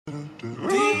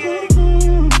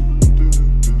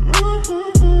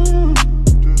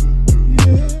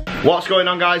What's going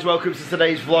on, guys? Welcome to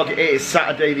today's vlog. It is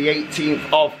Saturday the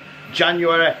 18th of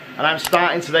January and I'm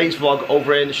starting today's vlog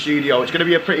over here in the studio. It's going to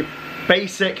be a pretty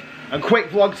basic and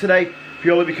quick vlog today,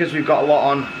 purely because we've got a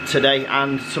lot on today,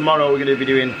 and tomorrow we're going to be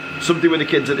doing something with the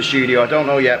kids at the studio. I don't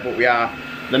know yet, but we are.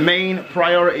 The main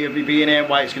priority of me being here,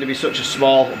 why it's going to be such a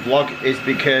small vlog, is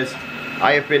because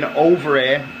I have been over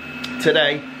here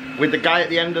today with the guy at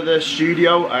the end of the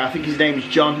studio. I think his name is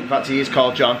John. In fact, he is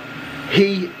called John.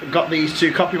 He got these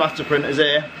two Copymaster printers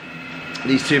here,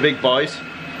 these two big boys,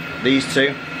 these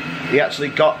two. He actually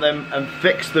got them and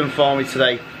fixed them for me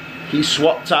today. He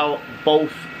swapped out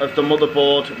both of the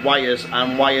motherboard wires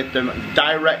and wired them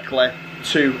directly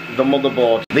to the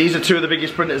motherboard. These are two of the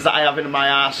biggest printers that I have in my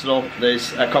arsenal.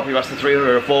 There's a Copymaster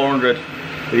 300 or 400.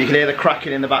 If you can hear the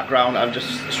cracking in the background, I'm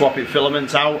just swapping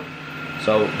filaments out.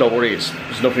 So don't worry,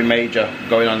 there's nothing major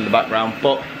going on in the background.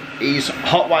 But he's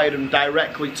hot wired them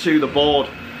directly to the board.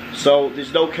 So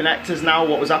there's no connectors now.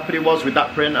 What was happening was, with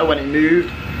that printer, when it moved,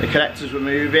 the connectors were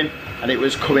moving and it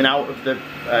was coming out of the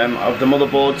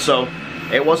motherboard. So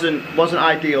it wasn't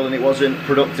ideal and it wasn't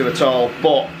productive at all.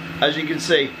 But as you can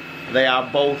see, they are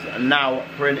both now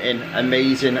printing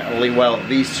amazingly well.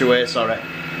 These two here, sorry.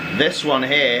 This one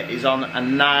here is on a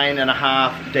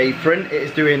 9.5 day print. It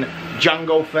is doing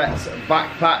Django Fett's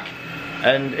backpack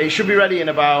and it should be ready in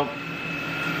about,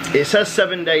 it says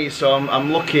 7 days, so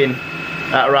I'm looking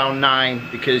at around 9,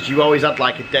 because you always add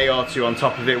like a day or two on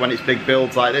top of it when it's big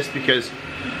builds like this, because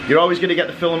you're always going to get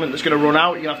the filament that's going to run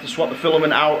out. You're going to have to swap the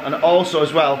filament out, and also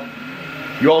as well,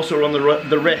 you also run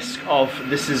the risk of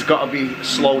this has got to be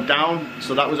slowed down.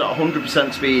 So that was at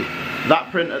 100% speed. That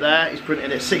printer there is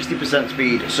printing at 60%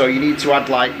 speed, so you need to add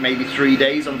like maybe 3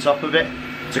 days on top of it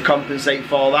to compensate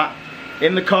for that.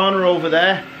 In the corner over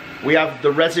there, we have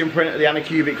the resin printer, the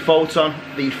Anacubic Photon,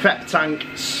 the FEP tank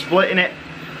splitting it.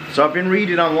 So I've been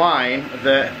reading online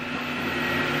that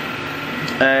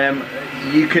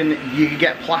you can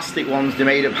get plastic ones. They're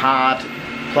made of hard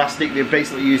plastic. They've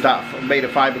basically used that made of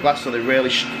fiberglass, so they're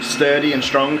really sturdy and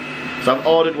strong. So I've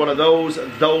ordered one of those.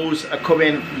 Those are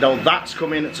coming. No, that's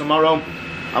coming tomorrow.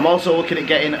 I'm also looking at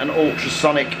getting an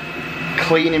ultrasonic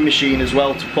cleaning machine as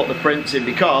well to put the prints in,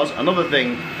 because another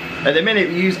thing, at the minute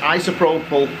we use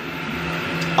isopropyl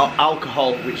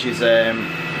alcohol, which is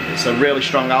it's a really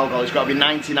strong alcohol. It's got to be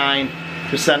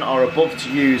 99% or above to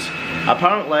use.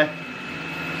 Apparently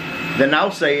they're now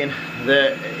saying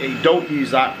that you don't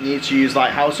use that, you need to use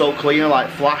like household cleaner like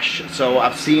Flash. So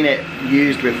I've seen it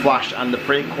used with Flash, and the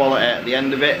print quality at the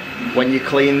end of it when you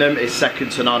clean them is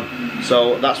second to none.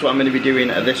 So that's what I'm going to be doing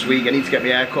this week. I need to get my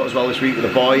hair cut as well this week with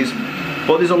the boys.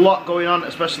 But there's a lot going on,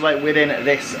 especially like within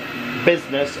this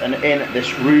business and in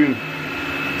this room.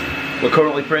 We're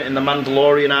currently printing the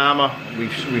Mandalorian armor.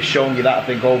 We've shown you that, I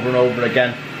think, over and over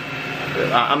again.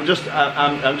 I'm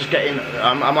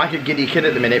like a giddy kid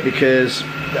at the minute, because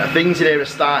things in here are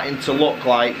starting to look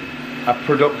like a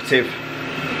productive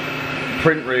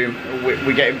print room.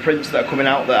 We're getting prints that are coming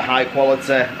out that are high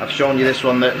quality. I've shown you this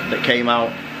one that came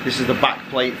out. This is the back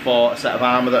plate for a set of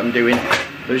armor that I'm doing.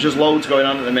 There's just loads going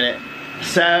on at the minute.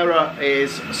 Sarah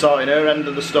is sorting her end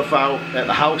of the stuff out at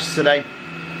the house today.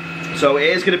 So it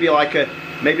is going to be like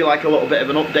maybe like a little bit of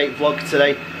an update vlog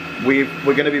today. We're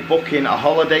going to be booking a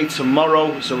holiday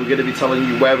tomorrow, so we're going to be telling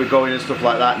you where we're going and stuff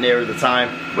like that nearer the time.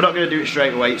 We're not going to do it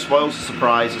straight away. It spoils the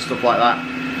surprise and stuff like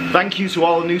that. Thank you to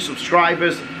all the new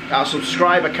subscribers. Our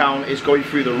subscriber count is going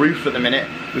through the roof at the minute.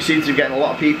 We seem to be getting a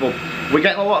lot of people. We're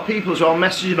getting a lot of people as well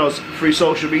messaging us through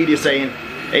social media saying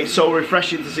it's so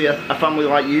refreshing to see a family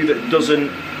like you that doesn't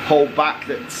hold back,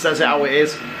 that says it how it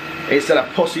is, instead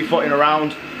of pussyfooting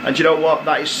around. And you know what,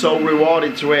 that is so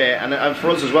rewarding to hear, and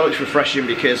for us as well it's refreshing,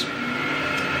 because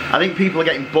I think people are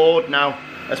getting bored now,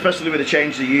 especially with the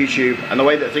change to YouTube and the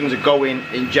way that things are going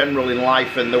in general in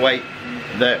life, and the way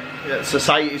that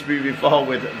society is moving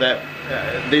forward, that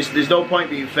there's no point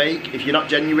being fake. If you're not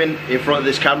genuine in front of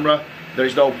this camera, there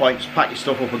is no point. Just pack your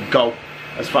stuff up and go,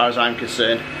 as far as I'm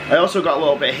concerned. I also got a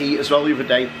little bit of heat as well the other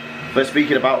day for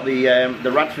speaking about the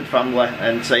Radford family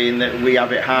and saying that we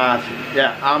have it hard.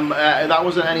 Yeah, that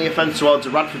wasn't any offence towards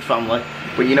the Radford family,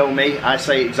 but you know me, I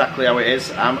say exactly how it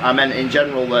is. I meant in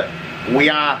general that we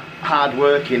are hard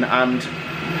working, and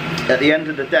at the end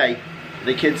of the day,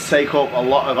 the kids take up a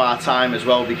lot of our time as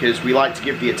well, because we like to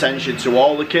give the attention to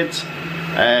all the kids,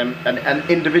 and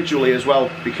individually as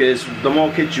well, because the more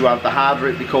kids you have, the harder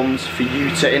it becomes for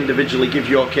you to individually give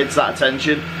your kids that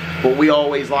attention. But we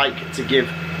always like to give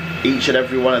each and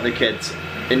every one of the kids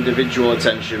individual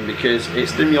attention, because it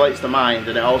stimulates the mind,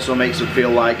 and it also makes them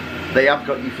feel like they have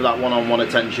got you for that one-on-one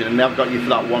attention, and they have got you for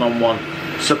that one-on-one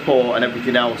support and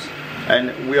everything else.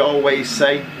 And we always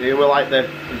say, we're like the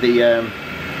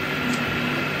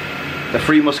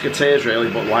Three Musketeers really,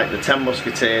 but like the 10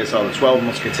 Musketeers or the 12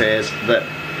 Musketeers, that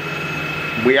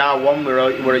we are one,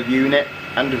 we're a unit,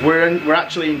 and we're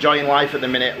actually enjoying life at the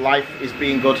minute. Life is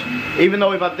being good. Even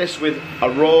though we've had this with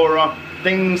Aurora,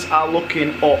 things are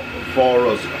looking up for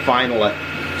us finally.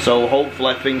 So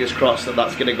hopefully, fingers crossed, that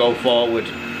that's going to go forward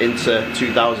into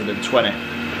 2020.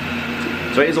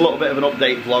 So it is a little bit of an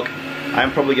update vlog.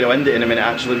 I'm probably going to end it in a minute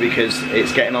actually, because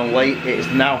it's getting on late. It is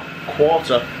now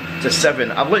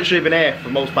 6:45. I've literally been here for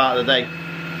most part of the day,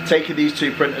 taking these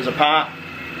two printers apart,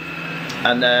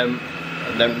 and then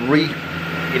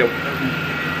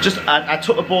I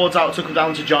took the boards out, took them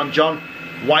down to John. John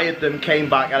wired them, came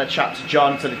back, had a chat to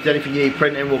John, said if there's anything you need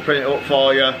printing, we'll print it up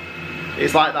for you.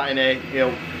 It's like that in here, you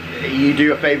know. You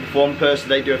do a favour for one person,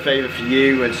 they do a favour for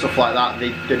you and stuff like that.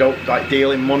 They don't like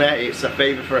deal in money, it's a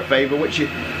favour for a favour,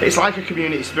 it's like a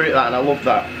community spirit, that, and I love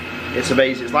that. It's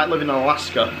amazing. It's like living in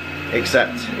Alaska,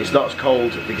 except it's not as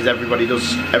cold because everybody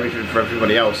does everything for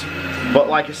everybody else. But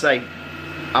like I say,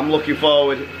 I'm looking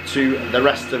forward to the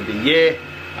rest of the year.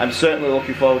 I'm certainly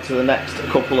looking forward to the next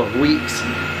couple of weeks.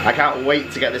 I can't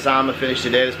wait to get this armour finished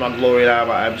today, this Mandalorian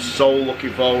armour. I'm so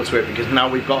looking forward to it, because now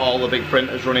we've got all the big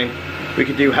printers running. We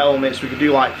could do helmets, we could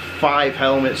do like 5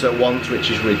 helmets at once,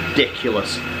 which is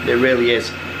ridiculous. It really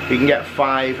is. We can get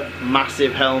 5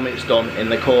 massive helmets done in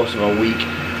the course of a week,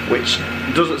 which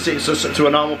doesn't seem, to a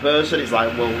normal person, it's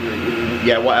like, well,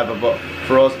 yeah, whatever, but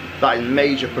for us, that is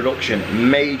major production,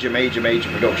 major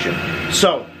production.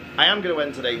 So, I am going to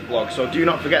end today's vlog, so do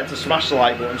not forget to smash the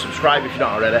like button, subscribe if you're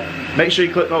not already. Make sure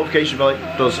you click the notification bell, it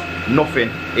does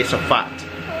nothing, it's a fact.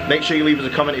 Make sure you leave us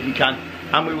a comment if you can,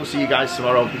 and we will see you guys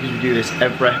tomorrow, because we do this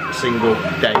every single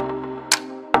day.